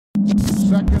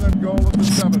Second and goal at the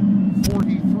 7.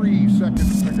 43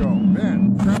 seconds to go.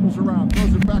 Ben travels around,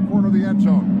 throws it back corner of the end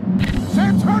zone.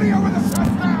 Santonio with a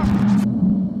touchdown!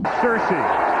 Cersei.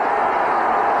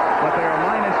 But they are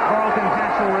minus Carlton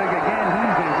Hasselrig again.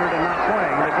 He's injured and not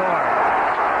playing the guard.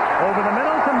 Over the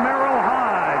middle to Merrill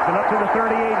Hodge and up to the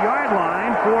 38-yard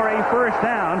line for a first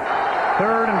down.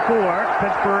 3rd and 4.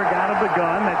 Pittsburgh out of the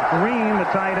gun. That's Greene, the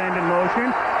tight end, in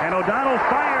motion. And O'Donnell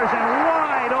fires, and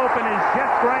wide open is Jeff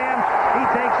Graham. He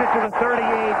takes it to the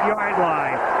 38-yard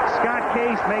line. Scott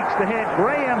Case makes the hit.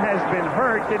 Graham has been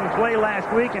hurt, didn't play last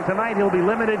week, and tonight he'll be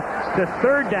limited to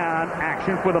 3rd down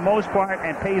action for the most part,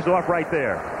 and pays off right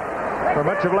there. For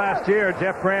much of last year,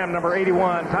 Jeff Graham, number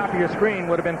 81, top of your screen,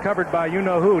 would have been covered by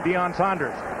you-know-who, Deion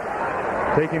Sanders.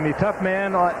 Taking the tough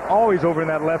man always over in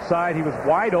that left side. He was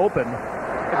wide open.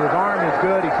 His arm is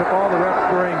good. He took all the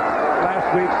reps during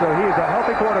last week, so he is a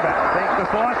healthy quarterback. Takes the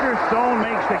Foster. Stone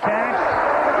makes the catch.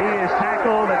 He is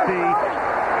tackled at the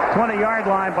 20-yard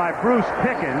line by Bruce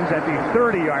Pickens. At the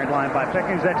 30-yard line by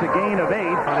Pickens. That's a gain of 8.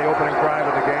 On the opening drive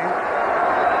of the game.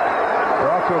 We're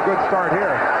off to a good start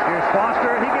here. Here's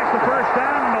Foster. He gets the first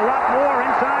down and a lot more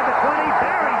inside the 20.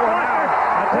 Barry Foster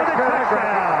with a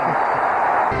touchdown.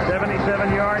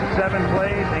 77 yards, 7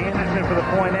 plays. Anderson for the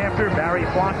point after. Barry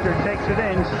Foster takes it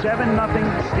in. 7-0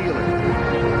 Steelers.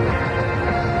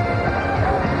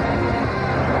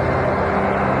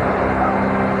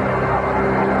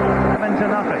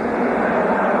 Nothing.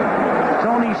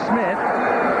 Tony Smith,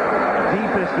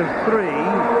 deepest of 3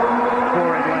 for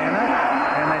Atlanta,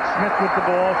 and that's Smith with the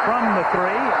ball from the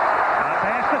 3,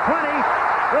 past the 20.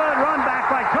 Good run back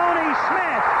by Tony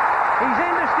Smith. He's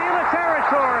into Steeler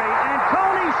territory, and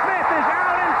Tony Smith is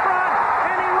out in front,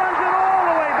 and he runs it all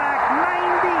the way back,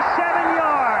 97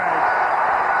 yards.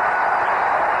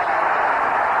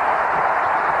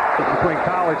 Between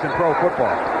college and pro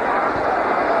football.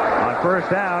 On first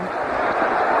down,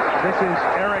 this is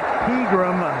Eric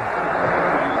Pegram.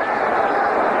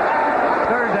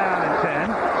 3rd down and 10.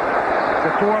 The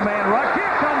 4-man rush.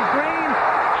 Here comes Greene.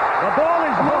 The ball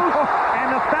is loose,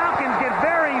 and the Falcons get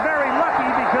very, very lucky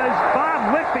because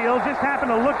Bob Whitfield just happened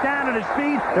to look down at his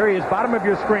feet. There he is, bottom of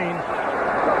your screen.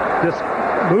 Just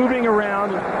moving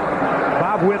around.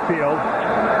 Bob Whitfield.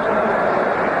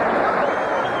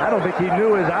 I don't think he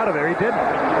knew he was out of there. He didn't.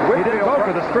 He didn't go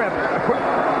for the strip.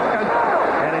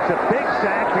 It's a big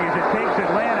sack because it takes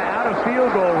Atlanta out of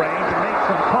field goal range and makes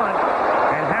them punt.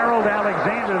 And Harold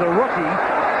Alexander, the rookie,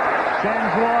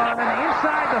 sends one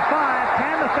inside the 5.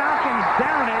 Can the Falcons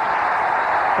down it?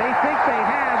 They think they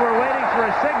have. We're waiting for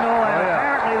a signal, and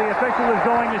apparently the official is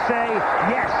going to say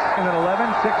yes. And at 11,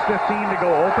 6:15 to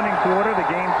go. Opening quarter. The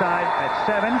game tied at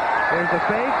 7. There's the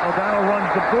fake. O'Donnell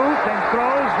runs the boot, then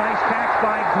throws. Nice catch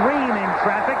by Greene in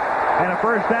traffic. And a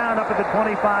first down up at the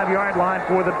 25-yard line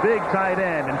for the big tight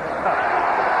end. And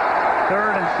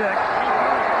 3rd and 6.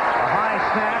 A high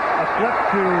snap, a flip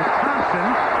to Thompson.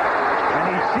 And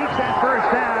he seeks that first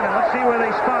down, and let's see where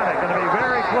they spot it. Going to be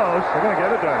very close. They're going to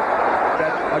get it done.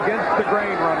 That's against the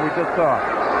grain run we just saw.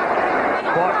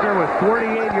 Faulkner with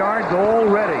 48 yards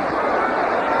already.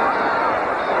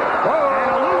 And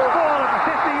a loose ball at the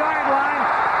 50-yard line.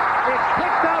 It's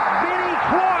picked up Vinnie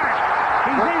Clark.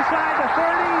 He's inside the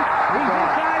 30. He's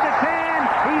inside the 10.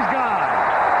 He's gone.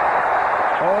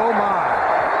 Oh, my.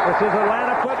 This is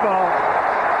Atlanta football.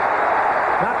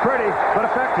 Not pretty, but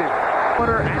effective. At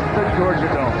the Georgia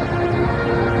Dome.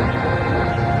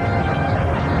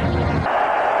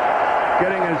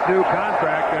 Getting his new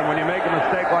contract, and when you make a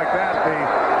mistake like that, the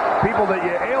people that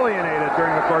you alienated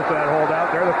during the course of that holdout,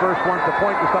 they're the first ones to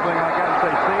point to something like that and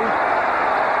say, see?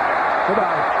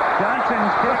 Goodbye.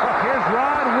 Johnson's kick. Here's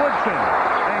Rod Woodson.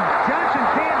 And Johnson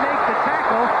can't make the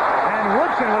tackle, and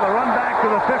Woodson with a run back to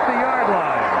the 50-yard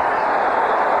line.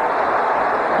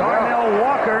 Darnell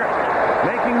Walker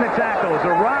making the tackles.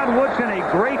 Rod Woodson, a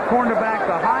great cornerback,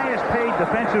 the highest paid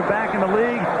defensive back in the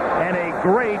league, and a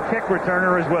great kick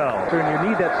returner as well. And you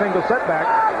need that single setback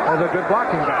as a good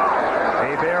blocking back.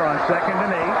 Hebert on 2nd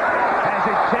and 8. Has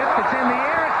it tipped. It's in the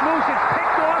air. It's loose. It's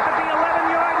picked off at the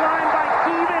 11-yard line by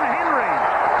Kevin Henry.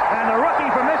 And the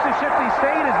rookie from Mississippi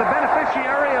State is the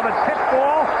beneficiary of a tip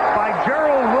ball by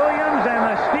Gerald Williams, and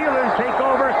the Steelers take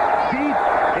over deep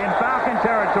in Falcon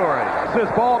territory. This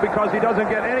ball because he doesn't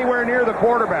get anywhere near the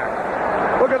quarterback.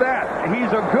 Look at that. He's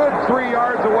a good 3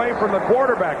 yards away from the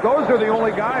quarterback. Those are the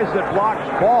only guys that block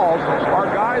balls, are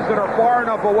guys that are far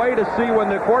enough away to see when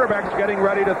the quarterback's getting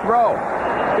ready to throw.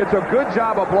 It's a good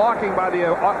job of blocking by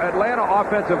the Atlanta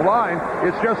offensive line.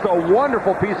 It's just a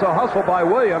wonderful piece of hustle by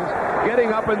Williams,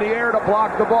 getting up in the air to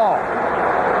block the ball.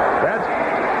 That's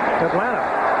Atlanta.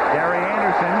 Gary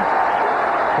Anderson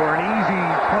for an easy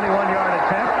 21-yard attempt.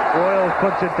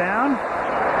 puts it down.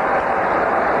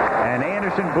 And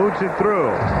Anderson boots it through.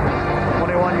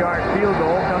 21-yard field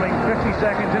goal coming 50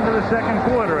 seconds into the second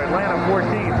quarter. Atlanta 14,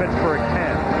 Pittsburgh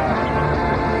 10.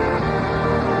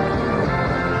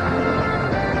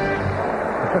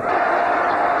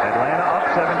 Atlanta up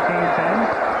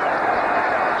 17-10.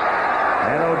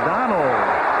 And O'Donnell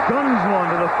guns one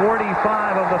to the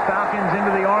 45 of the Falcons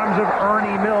into the arms of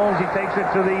Ernie Mills. He takes it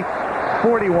to the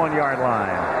 41-yard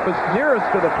line. Was nearest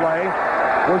to the play,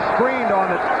 was screened on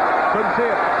it. Couldn't see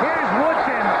it. Here's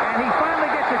Woodson, and he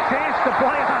finally gets a chance to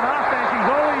play on offense. He's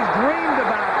always dreamed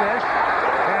about this.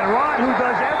 And Rod, who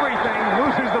does everything,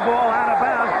 loses the ball out of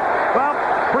bounds. Well,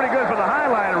 pretty good for the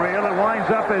highlight reel. It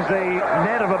winds up as a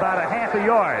net of about a half a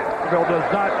yard. Bill does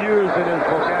not use in his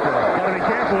vocabulary. Got to be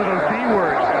careful with those D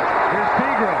words. Here's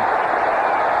Pegram.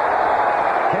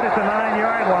 Hit at the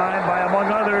 9-yard line by, among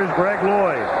others, Greg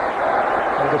Lloyd.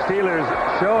 And the Steelers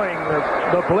showing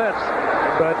the blitz,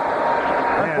 but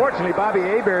unfortunately, Bobby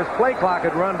Hebert's play clock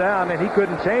had run down, and he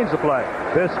couldn't change the play.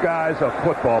 This guy's a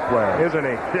football player, isn't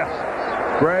he? Yes.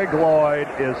 Greg Lloyd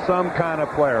is some kind of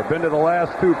player. Been to the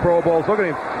last 2 Pro Bowls. Look at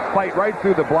him fight right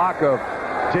through the block of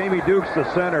Jamie Dukes, the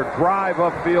center, drive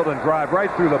upfield and drive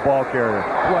right through the ball carrier.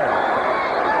 Player.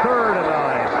 3rd and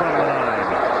 9 from the 9.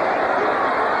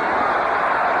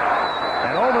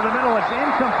 And over the middle, it's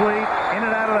incomplete. In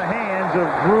and out of the hands of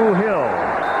Drew Hill.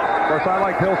 Of course, I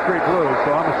like Hill Street Blues,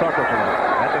 so I'm a sucker for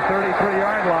that. At the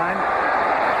 33-yard line,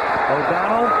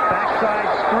 O'Donnell,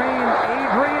 backside screen.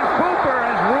 Adrian Cooper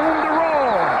has room to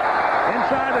roll.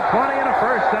 Inside the 20 and a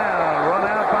first down. Run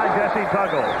out by Jesse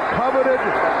Tuggle. Coveted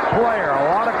player. A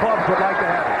lot of clubs would like to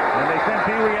have it. And they send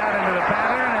Pee Wee out into the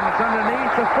pattern, and it's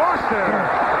underneath to Foster.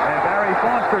 And Barry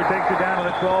Foster takes it down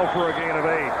to the 12 for a gain of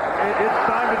 8. It's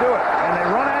time to do it. And they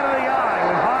run out of the eye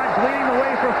with Hodge leading the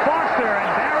way for Foster.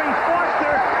 And Barry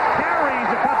Foster carries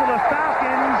a couple of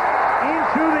Falcons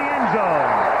into the end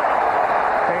zone.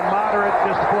 A moderate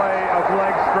display of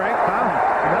leg strength, huh?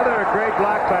 Another great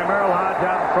block by Merrill Hodge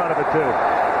out in front of it, too.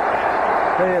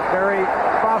 Barry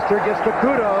Foster gets the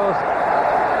kudos.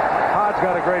 Hodge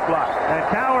got a great block. And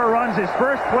Tower runs his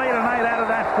first play tonight out of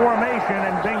that formation,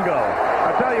 and bingo.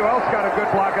 I'll tell you who else got a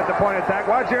good block at the point of attack.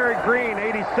 Watch Eric Greene,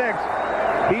 86.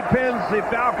 He pins the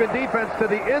Falcon defense to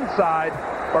the inside.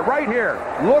 But right here,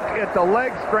 look at the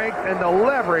leg strength and the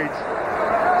leverage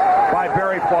by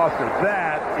Barry Foster.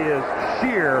 That is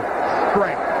sheer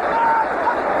strength.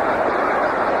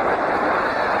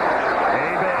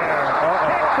 Hebert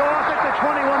kicks off at the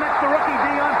 21. That's the rookie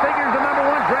Dion Figures, the number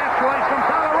 1 draft choice from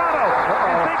Colorado.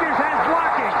 And Figures has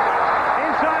blocking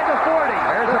inside the 40.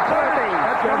 There's a 30.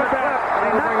 That's coming back.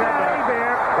 They knocked out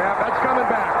Hebert. Yeah, that's coming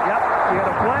back. Yep. He had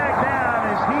a flag down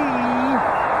as he,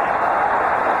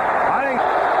 I think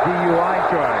DUI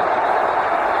charge.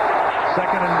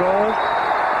 2nd and goal.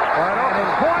 And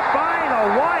it's caught by a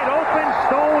wide open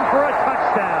Stone for a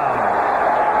touchdown.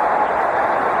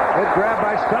 good grab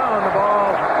by Stone. The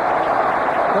ball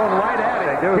going right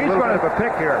at him. He's going to have a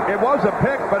pick here. It was a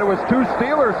pick, but it was 2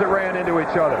 Steelers that ran into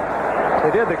each other. They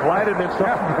did. They collided and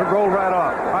Stone rolled right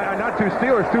off. Not 2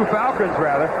 Steelers, 2 Falcons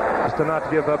rather. Just to not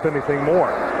give up anything more.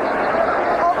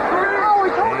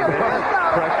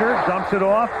 Pressure, dumps it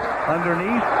off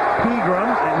underneath Pegram,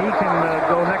 and he can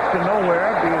go next to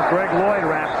nowhere because Greg Lloyd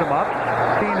wraps him up.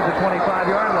 Seen at the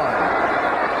 25-yard line.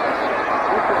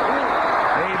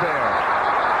 Hebert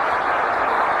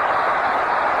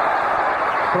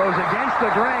throws against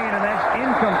the grain, and that's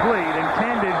incomplete,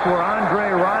 intended for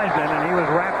Andre Rison, and he was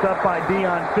wrapped up by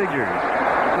Dion Figures.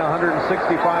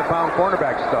 165-pound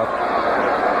cornerback stuff.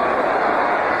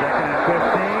 2nd and 15,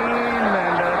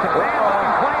 and it's a bad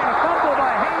play and a fumble by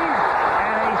Hayes,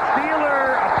 and a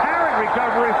Steeler apparent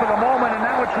recovery for the moment, and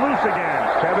now it's loose again.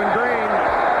 Kevin Greene.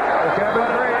 Kevin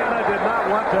Greene did not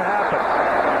want to happen.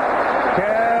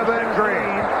 Kevin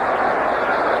Greene.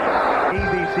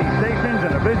 ABC stations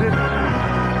and a visit.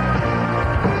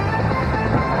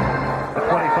 The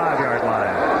 25-yard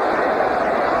line.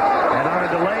 And on a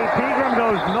delay, Pegram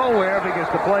goes nowhere because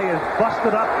the play is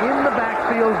busted up in the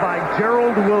backfield by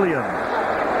Gerald Williams.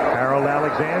 Harold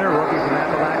Alexander, rookie from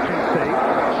Appalachian State.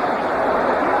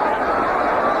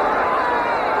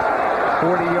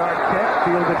 40-yard kick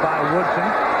fielded by Woodson.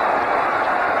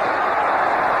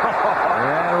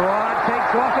 And Rod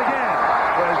takes off again.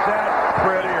 Was that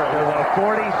pretty or To the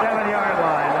 47-yard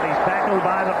line, and he's tackled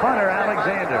by the punter,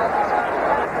 Alexander.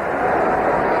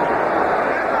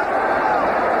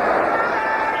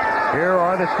 Here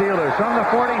are the Steelers from the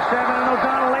 47, and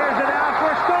O'Donnell airs it out for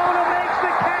Stone, who makes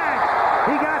the catch.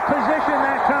 He got position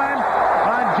that time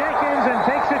on Jenkins and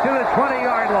takes it to the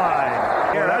 20-yard line.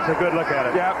 Yeah, that's a good look at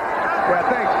it. Yeah,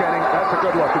 thanks, Kenny. That's That's a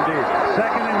good look indeed.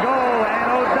 Second and goal, and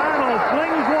O'Donnell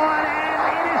flings one,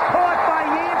 and it is caught by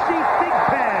Yancey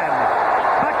Thigpen.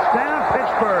 Touchdown,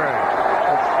 Pittsburgh.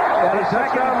 His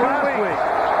touchdown last week.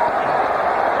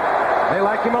 They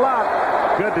like him a lot.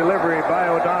 Good delivery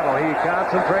by O'Donnell. He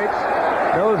concentrates,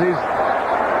 knows he's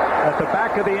at the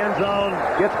back of the end zone,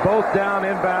 gets both down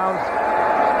inbounds.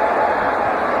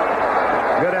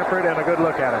 Good effort and a good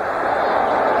look at it.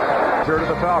 Third of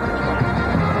the Falcons.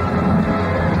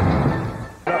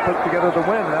 Put together the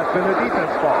win. That's been the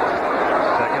defense fault.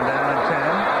 Second down and 10.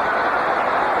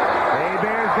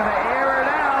 Hebert's going to air it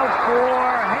out for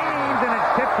Haynes, and it's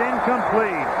tipped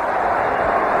incomplete.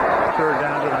 Third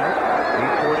down tonight.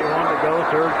 8:41 to go,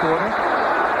 third quarter.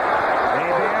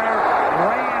 Hebert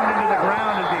rammed into the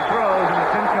ground as he throws, and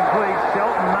it's incomplete.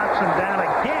 Shelton knocks him down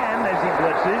again as he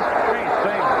blitzes. Great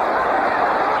save.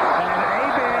 And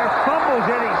Hebert fumbles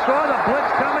it. He saw the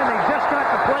blitz coming. They just got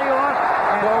the play off,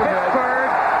 and Pittsburgh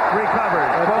recovers.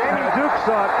 Jamie Duke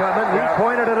saw it coming. He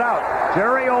pointed it out.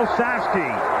 Jerry Olszewski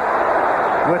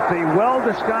with the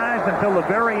well-disguised until the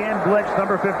very end blitz,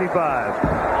 number 55.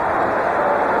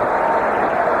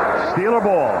 Steeler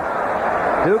ball.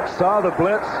 Duke saw the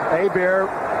blitz. Hebert,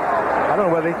 I don't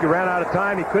know whether he ran out of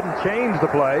time. He couldn't change the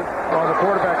play. On the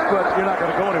quarterback split, you're not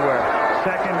going to go anywhere.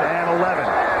 Second and 11.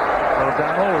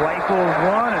 O'Donnell rifles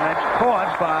one, and that's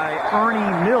caught by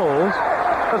Ernie Mills.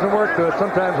 Doesn't work good.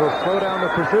 Sometimes we'll slow down the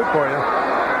pursuit for you.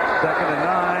 Second and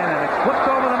 9, and it's flipped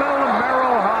over the middle of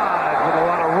Merrill Hodge with a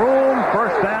lot of room.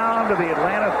 First down to the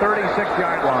Atlanta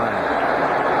 36-yard line.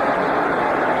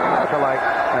 Look-alike.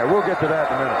 All right, we'll get to that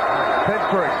in a minute.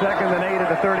 Pittsburgh, second and 8 at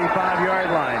the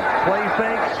 35-yard line. Play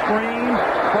fake, screen,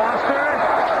 Foster,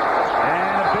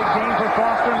 and a big gain for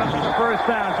Foster on the first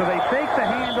down. So they fake the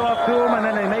handoff to him, and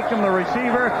then they make him the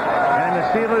receiver, and the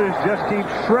Steelers just keep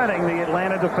shredding the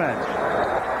Atlanta defense.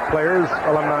 Players,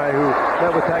 alumni who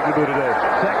met with Tagliabue today.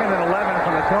 Second and 11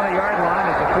 from the 20-yard line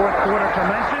as the fourth quarter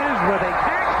commences with a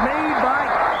catch made by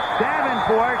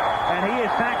Davenport, and he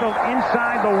is tackled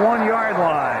inside the 1-yard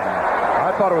line.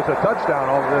 I thought it was a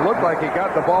touchdown. It looked like he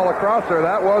got the ball across there.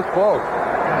 That was close.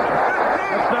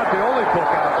 That's not the only pick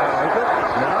out now, is it?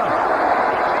 No.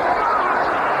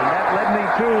 And that led me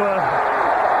to,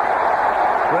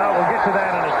 well, we'll get to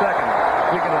that in a second.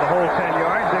 Speaking of the whole 10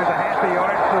 yards, there's a half a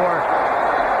yard for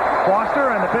Foster,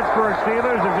 and the Pittsburgh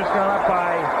Steelers have just gone up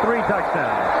by 3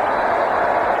 touchdowns.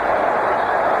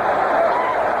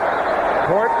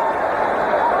 Court.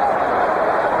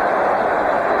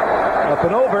 Up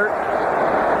and over.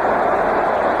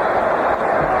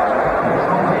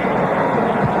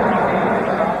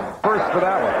 First for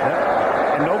that one. Yep.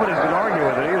 And nobody's going to argue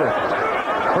with it either.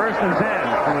 First and 10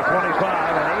 from the 25,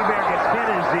 and Hebert gets hit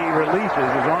as he releases.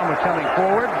 His arm was coming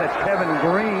forward. That's Kevin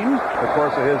Greene. The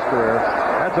course of his career.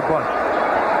 That's a bunch.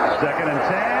 Second and 10.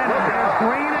 And there's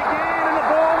Greene again, and the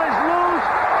ball is loose,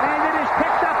 and it is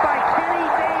picked up by Kenny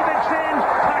Davidson.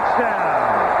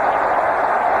 Touchdown.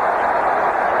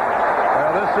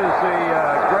 Well, this is the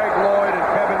Greg Lloyd and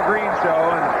Kevin Greene show,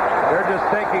 and they're just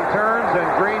taking turns, and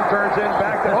Greene turns in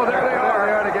back to. Oh, there they are.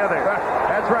 They are together.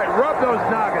 That's right. Rub those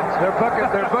noggins. They're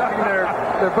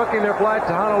booking their flight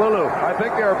to Honolulu. I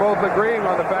think they are both agreeing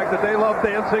on the fact that they love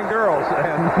dancing girls,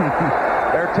 and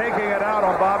they're taking it out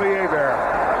on Bobby Hebert.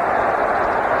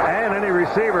 And any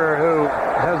receiver who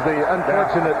has the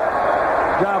unfortunate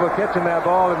job of catching that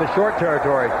ball in the short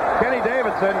territory. Kenny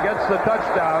Davidson gets the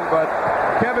touchdown, but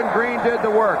Kevin Greene did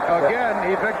the work. Again,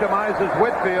 he victimizes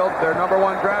Whitfield, their number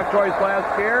 1 draft choice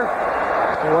last year.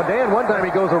 Well, Dan, one time he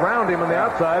goes around him on the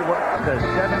outside. The 17.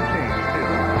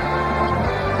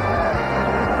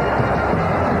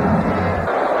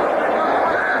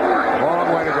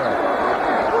 Long way to go.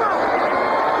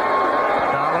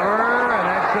 Dollar, and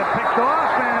that's picked off,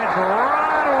 and it's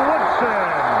Rod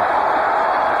Woodson.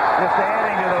 Just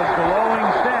adding to those glowing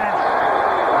stats.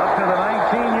 Up to the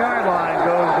 19-yard line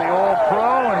goes the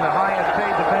All-Pro and the highest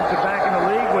paid defensive back in the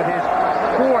league with his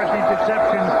 4th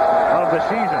interception of the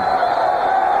season.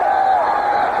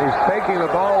 He's taking the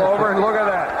ball over, and look at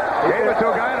that. He gave it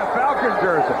to a guy in a Falcons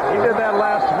jersey. He did that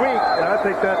last week, and I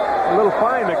think that little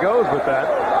fine that goes with that.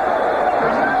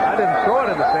 I didn't throw it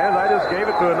in the stands. I just gave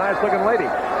it to a nice-looking lady.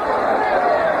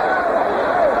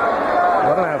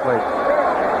 What an athlete.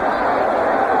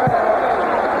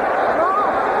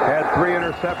 Had 3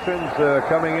 interceptions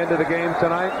coming into the game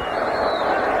tonight.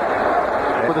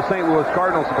 For the St. Louis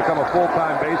Cardinals to become a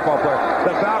full-time baseball player.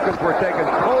 The Falcons were taken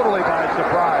totally by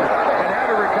surprise and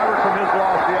haven't recovered from his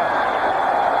loss yet.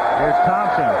 Here's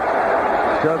Thompson.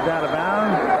 Shoved out of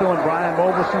bounds. Doing Brian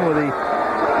Moblison with the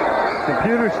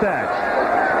computer stats.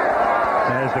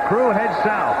 As the crew heads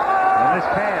south. And this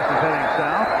pass is heading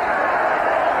south.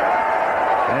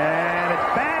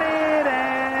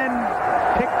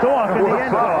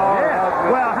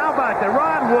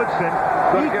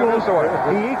 He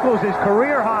equals his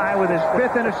career high with his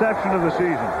 5th interception of the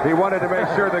season. He wanted to make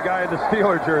sure the guy in the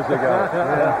Steeler jersey got it.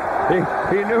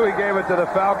 Yeah. He knew he gave it to the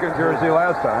Falcon jersey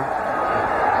last time.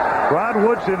 Rod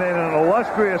Woodson, in an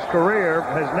illustrious career,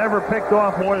 has never picked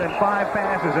off more than 5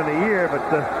 passes in a year, but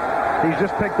he's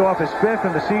just picked off his 5th,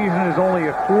 and the season is only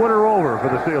a quarter over for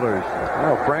the Steelers.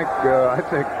 Well, Frank, I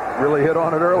think, really hit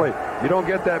on it early. You don't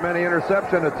get that many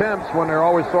interception attempts when they're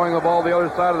always throwing the ball the other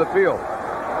side of the field.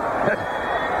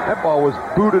 That ball was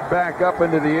booted back up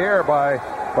into the air by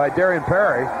Darian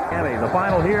Perry. The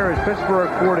final here is Pittsburgh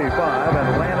 45,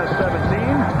 Atlanta 17.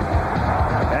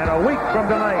 And a week from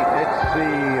tonight, it's the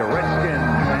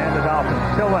Redskins and the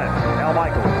Dolphins. Till then, Al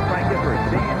Michaels, Frank Gifford,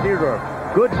 Dean Deirdre.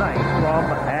 Good night from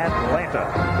Atlanta.